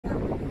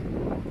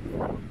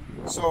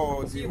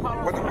So,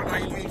 what are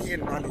you doing here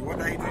in Bali?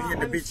 What are you doing here in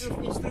the beach?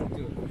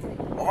 Instructor.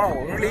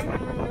 Oh, really?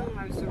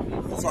 I'm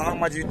surfing. So, how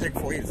much do you take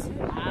for it?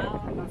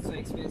 Not so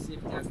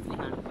expensive, just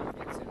 300.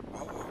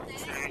 Oh,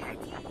 300.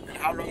 And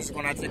how long is it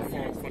gonna take for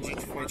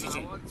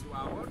teaching? 1 hour, 2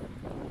 hours.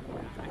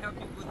 I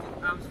help you put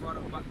your arms for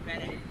about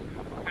better.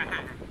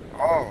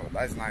 Oh,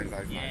 that's nice,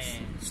 that's nice.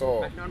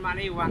 So, but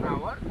normally 1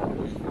 hour. If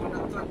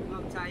you're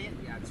not tired,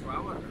 yeah, 2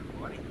 hours. Don't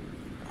worry.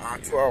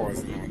 2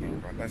 hours. No,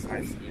 but that's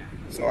nice. Yeah.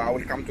 So I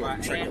will come to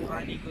check.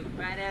 Already good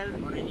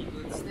paddle, already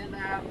good stand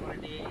up,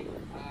 already want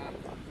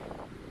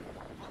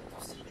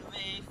to see the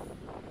wave.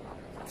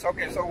 It's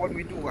okay. So what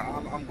we do,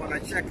 I'm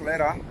gonna check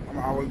later.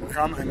 I will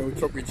come and we'll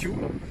talk with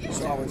you.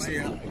 So I will see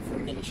if we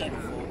can check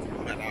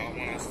for that. I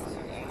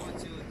want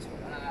to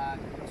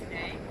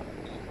today,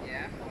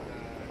 yeah.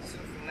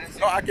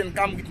 No, I can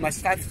come with my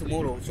staff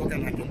tomorrow, so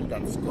then I can do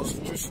that. Because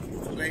just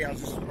today I'm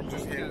just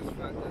here.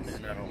 This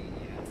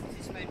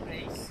is my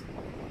place.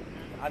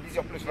 This is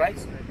your place, right?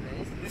 This is my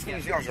place. This thing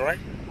is yours, right?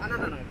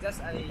 No.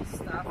 Just a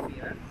staff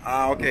here.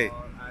 Okay. So,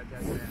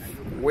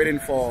 waiting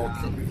for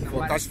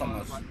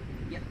customers.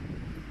 Yeah.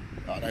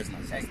 Oh, that's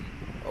nice.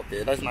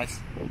 Okay, that's nice.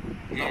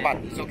 Not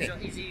bad. It's okay. So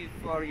easy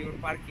for your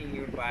parking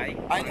your bike.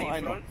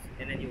 I know.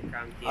 And then you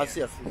come here. I see.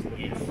 Yes.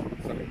 It's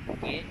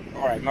okay.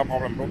 Alright, no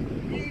problem, bro.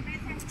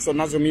 So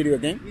nice to meet you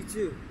again. You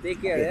too.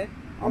 Take care, okay.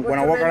 I'm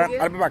gonna walk around.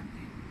 I'll be back.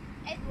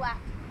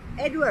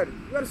 Edward,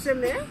 your same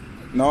name?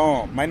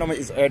 No, my name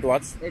is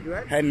Edwards.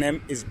 Edward? Her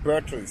name is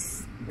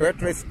Beatrice.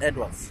 Beatrice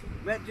Edwards.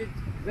 Beatrice.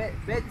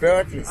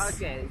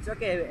 Okay, it's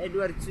okay.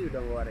 Edward too,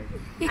 don't worry.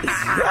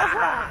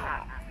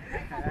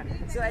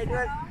 So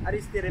Edward, are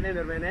you still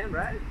remember my name,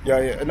 right?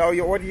 Yeah. No,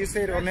 what do you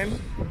say your name?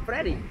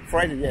 Freddie.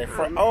 Freddie, yeah.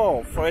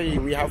 Oh, Freddie.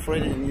 We have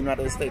Freddie in the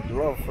United States.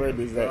 Oh,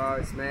 Freddie is there. Oh,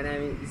 it's my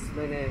name. It's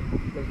my name.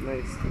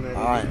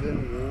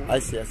 I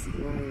see.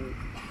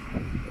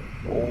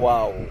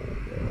 Wow.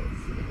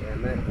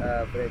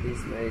 Freddie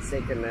is my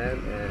second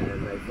name,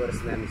 and my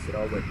first name is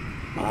Robert.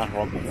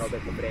 Robert.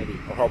 Robert Freddy.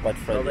 Robert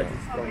Freddy. Robert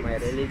is from my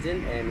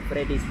religion, and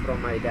Freddy is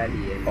from my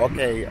daddy.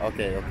 Okay.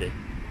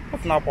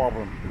 That's no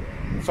problem.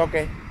 It's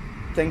okay.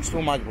 Thanks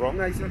too much, bro.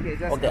 No, it's okay.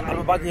 Just okay, I'll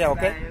be back here,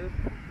 okay?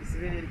 It's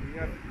really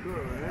cool.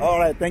 Right?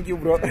 Alright, thank you,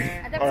 bro.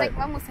 Alright.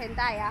 Vamos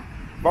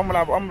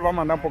a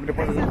poco de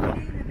cosas.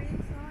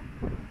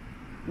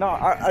 No,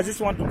 I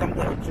just want to come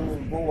to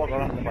go walk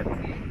around the park.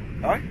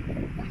 Alright?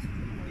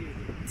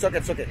 It's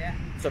okay. Yeah.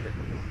 It's okay.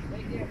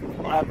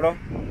 Alright, bro.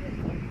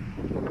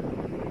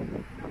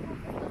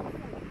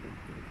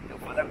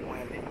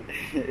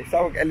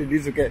 Sabe que ele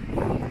diz o quê?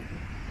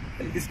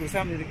 Ele disse que você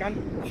é americano?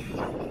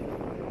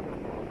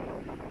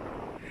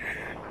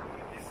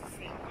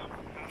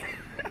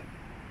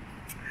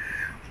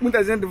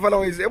 Muita gente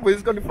fala isso, é por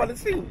isso que eu falo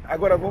assim.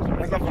 Agora vamos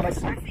começar a falar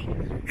assim.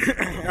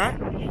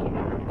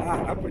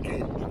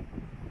 Porque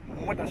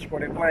muitas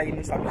coisas aí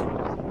não sabem.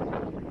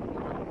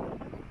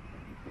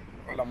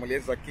 Olha,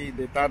 mulheres aqui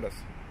deitadas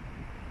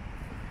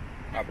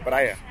na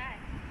praia,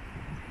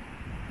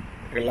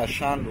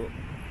 relaxando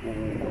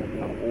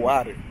o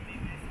ar.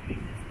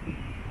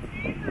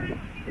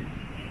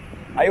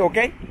 Are you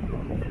okay?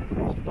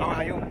 How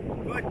are you?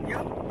 Good,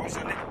 yeah. What's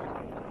your name?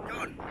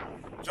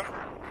 John.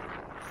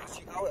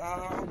 How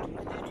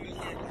do you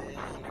here in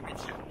the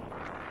beach?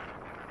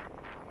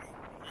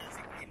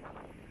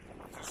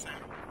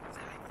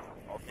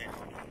 Okay.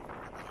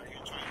 Are you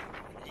enjoying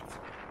it?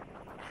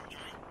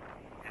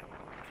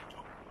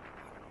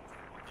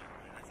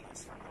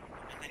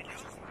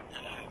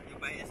 You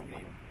buy ice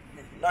cream.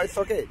 No, it's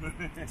okay.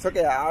 It's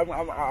okay. I'm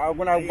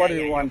gonna what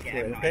you want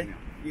here, okay?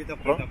 You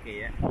talk Bro? Okay,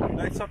 yeah?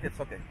 No, it's okay. It's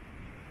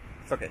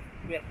okay.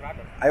 We are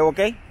brothers. Are you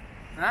okay?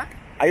 Huh?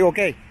 Are you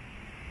okay?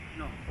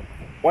 No.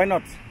 Why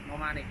not? No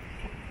money.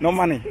 No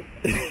money.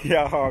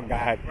 Yeah, oh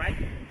God. Right?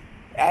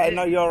 I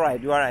know you're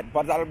right.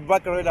 But I'll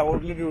back later.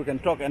 Maybe we can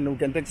talk and we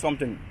can take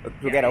something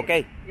together.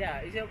 Okay? Yeah,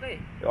 is it okay?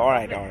 All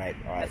right.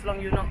 As long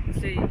you not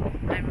say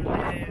I'm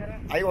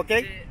Are you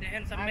okay? the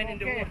handsome man in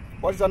the world.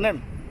 What's your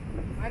name?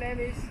 My name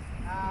is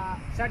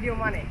Sadio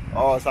Mane.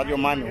 Oh, Sadio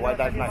Mane. Why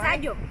that's nice.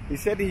 Sadio. He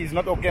said he's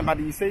not okay, but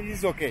he said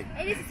he's okay.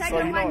 It is So,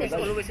 Sadio you know, Mane. It's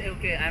always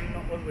okay. I'm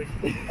not always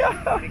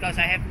because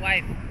I have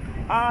wife.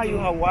 You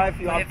have wife,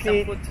 you have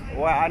kids. some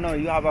Well, I know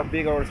you have a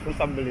bigger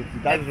responsibility.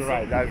 That's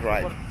right.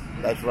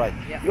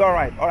 Yeah. You are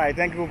right. All right,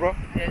 thank you, bro.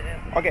 Yeah.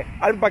 Okay,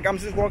 I'll be back. I'm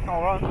just walking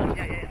around.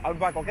 Yeah. I'll be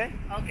back, okay?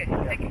 Okay.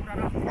 Thank you,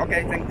 brother.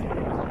 Okay, thank you.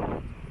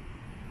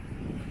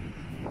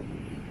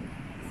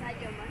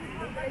 Sadio Mane.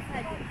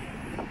 Sadio.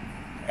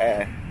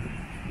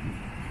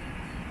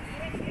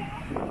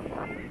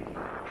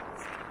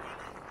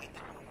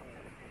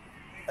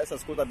 Essa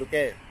escuta do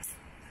quê?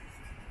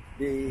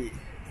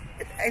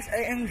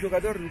 É um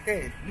jogador do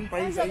quê? De um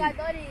país aí. I'm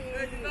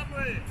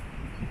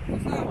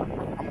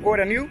good,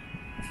 and you?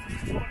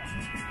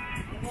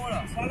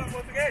 Fala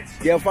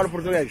português? Eu falo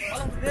português.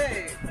 Fala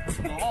português.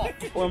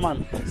 Oi,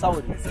 mano.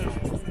 Saúde.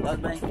 Tá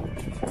bem?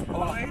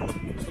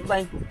 Tudo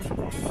bem?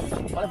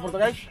 Fala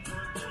português?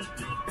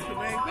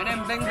 My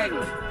name is Beng Beng.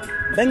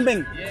 Beng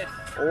Beng. Yes.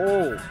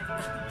 Oh.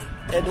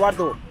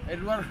 Eduardo.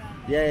 Edward.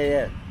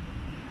 Yeah.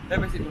 I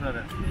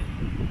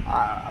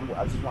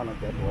just want to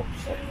get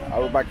upset.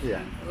 I'll be back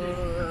here.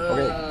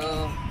 Okay.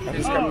 I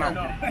just come now.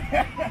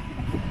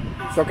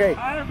 It's okay.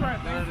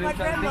 My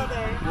grandmother.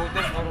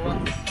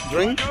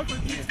 Drink?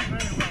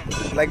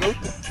 Like what?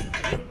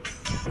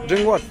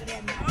 Drink what?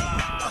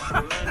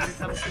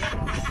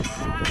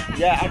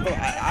 Yeah,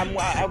 I'm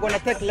gonna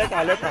take later.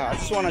 I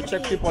just wanna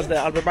check people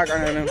there. I'll be back.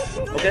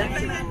 Okay?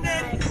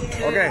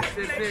 Okay.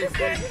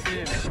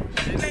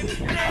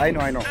 I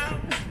know.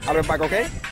 I'll be back. Okay?